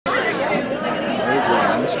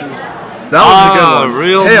That was a good one.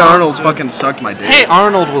 Real Hey monster. Arnold fucking sucked my dick. Hey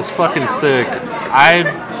Arnold was fucking sick.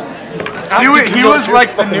 He was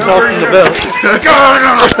like the new version of You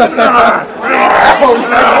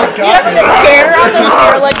ever get scared on the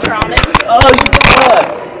electronics? Oh, you what?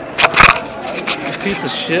 Piece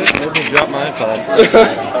of shit. Let me drop my iPod. Okay.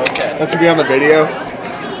 That's gonna be on the video.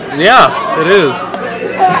 Yeah, it is.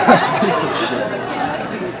 Piece of shit.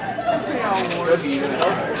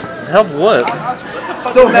 Help what?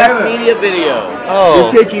 So mass media video. Oh,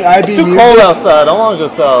 You're taking IB it's too music? cold outside. I want to go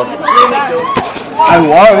south. I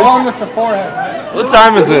was. Along with the forehead. What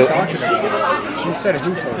time is it? She said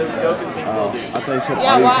who told her. Oh, I thought you said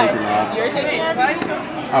Yeah, I was why? taking that. You're taking it?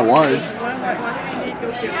 I was.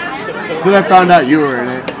 Then I found out you were in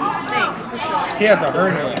it. He has a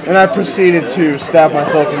hernia. And I proceeded to stab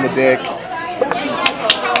myself in the dick.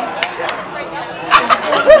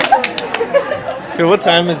 Okay, what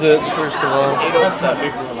time is it, first of all?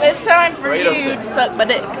 It's time for you to suck my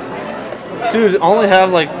dick. Dude, only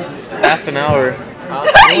have like half an hour.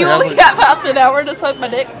 You only have half an hour to suck my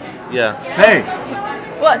dick? Yeah. Hey,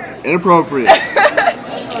 What? inappropriate.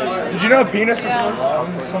 Did you know penises are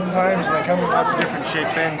long sometimes and they come in lots of different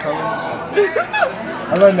shapes and colors?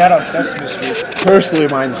 I learned that on Sesame Street. Personally,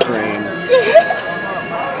 mine's green.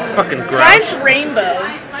 Fucking grouch. Mine's rainbow.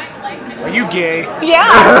 Are you gay?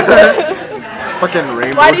 Yeah. Fucking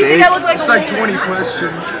rainbow. Why do you think dick. I look like It's a like rainbow? 20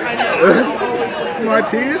 questions. My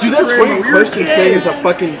penis Dude, is that 20 rainbow. questions thing is a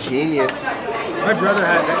fucking genius. My brother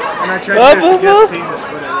has it, and I tried to guess penis,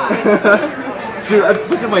 but it worked. Dude, I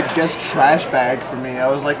fucking like guessed trash bag for me. I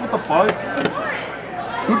was like, what the fuck?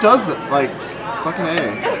 Who does that? Like, fucking A.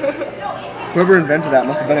 Whoever invented that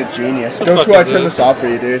must have been a genius. The Go fuck cool, I is turned this? this off for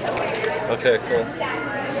you, dude. Okay, cool.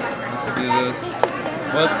 Let's do this.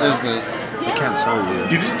 What is this? I can't tell you.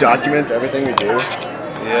 Do you just document everything we do?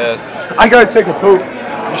 Yes. I gotta take a poop.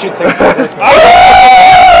 You should take that with me.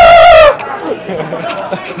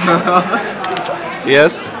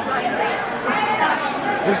 Yes.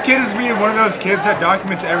 This kid is being one of those kids that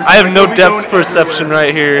documents everything. I have no He'll be going depth perception everywhere.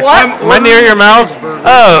 right here. What? Am I near your mouth?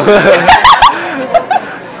 Oh.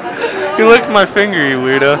 You licked my finger, you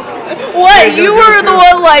weirdo. What? You were the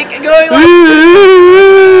one like going like.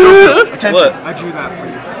 Attention. What? I drew that for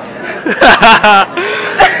you.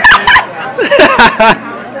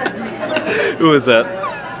 Who is that?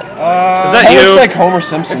 Is that That you? looks like Homer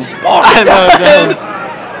Simpson. I know it does.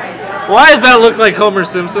 Why does that look like Homer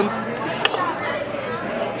Simpson?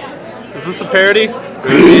 Is this a parody? Are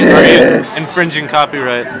you infringing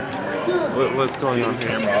copyright? What's going on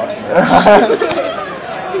here?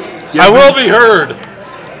 I will be heard.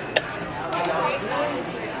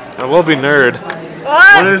 I will be nerd.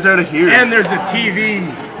 What is there to hear? And there's a TV.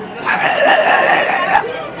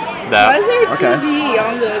 Why That. is there a Okay. TV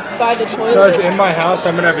on by the Because toilet? in my house,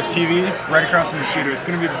 I'm going to have a TV right across from the shooter. It's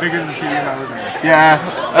going to be bigger than the TV in my living room. Yeah.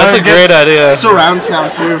 That's a great idea. Surround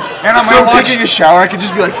sound too. And I'm So gonna I'm watch- taking a shower, I could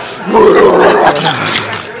just be like,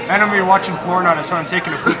 And I'm going to be watching porn on it, so I'm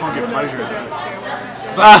taking a poop and get pleasure.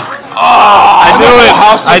 I knew it.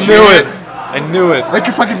 house I like knew you. it. I knew it. like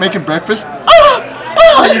you're fucking making breakfast.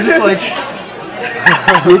 You're just like,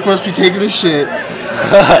 Luke must be taking a shit.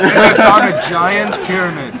 And it's on a giant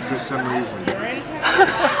pyramid for some reason.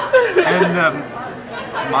 And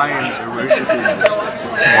Mayans are worshipping it.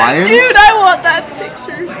 Lions? Dude, I want that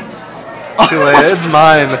picture. Too late. It's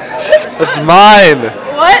mine. It's mine.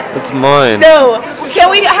 What? It's mine. No. Can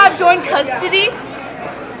we have joint custody?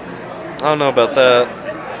 I don't know about that.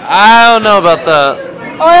 I don't know about that.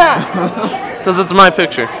 Oh yeah. Because it's my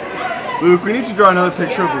picture. Luke, we need to draw another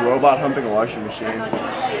picture of a robot humping a washing machine.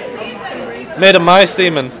 Made of my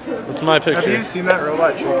semen. It's my Have you picture. seen that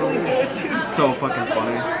robot choking? It's so fucking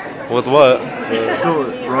funny. With what?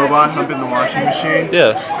 The robot humping the washing machine.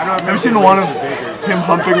 Yeah. I don't Ever seen the one of him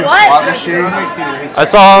humping the slot machine? I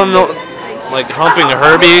saw him like humping a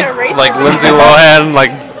Herbie, like Lindsay Lohan,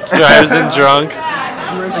 like drives in drunk.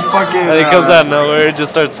 Fucking, And he comes out of nowhere, and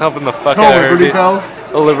just starts humping the fuck the out of Liberty Herbie. Bell.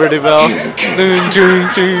 A Liberty Bell. Ding, ding, ding,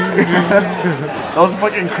 ding. That was a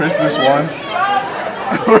fucking Christmas one.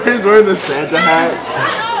 Where he's wearing the Santa hat.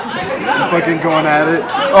 And fucking going at it.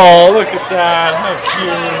 Oh, look at that! How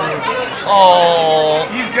cute! Oh,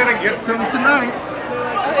 He's gonna get some tonight.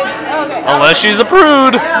 Okay. unless she's a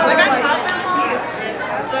prude. Like I have them lost,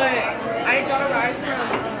 but I got a ride from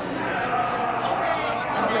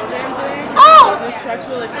Roseanne today. Oh! Those trucks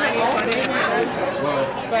were like really funny,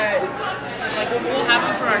 but like we'll have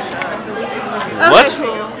them for our show. What? Okay,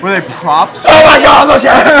 cool. Were they props? Oh my god, look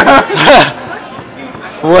at it!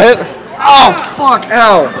 What? Oh, fuck,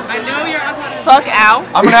 ow. I know you're outside of Fuck out.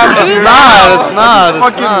 I'm gonna have It's not. It's not. It's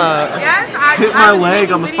Fucking not. Yes, hit my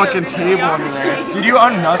leg on the fucking table under there. Did you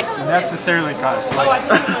unnecessarily cuss? Like,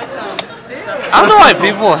 I don't know why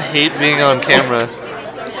people hate being on camera.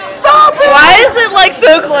 Stop it! Why is it like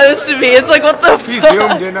so close to me? It's like what the he fuck?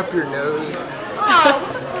 zoomed in up your nose.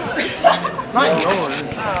 Not yours.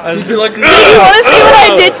 I'd just be like, Do you want to see what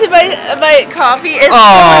I did to my coffee? It's oh,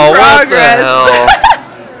 still in what the progress.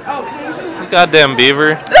 hell? Goddamn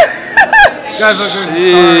beaver. Guys, look, there's a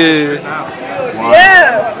Yeah. star now. Wow.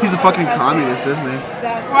 Yeah. He's a fucking communist, isn't he?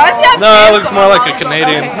 Why does he have No, that pants looks more on? like a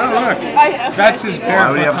Canadian. No, look. That's his Why parent.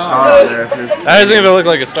 would he have a star up there? If there's- That doesn't even look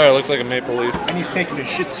like a star. It looks like a maple leaf. And he's taking a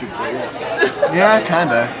shih tzu for a walk. Yeah,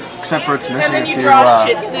 kinda. Except for it's And missing then a you few, draw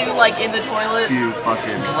Shih Tzu like in the toilet. few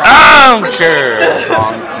fucking I don't care.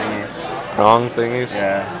 wrong thingies. Wrong thingies.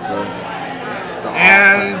 Yeah. The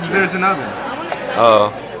And there's another.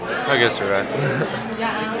 Oh, I guess you're right.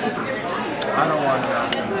 I don't want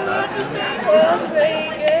that.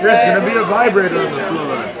 There's gonna be a vibrator on the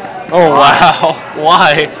floor. Oh wow.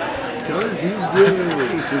 Why? Because he's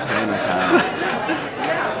good. He's his famous house.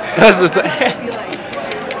 Because it's.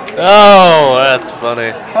 Oh, that's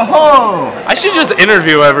funny. Oh! I should just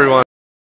interview everyone.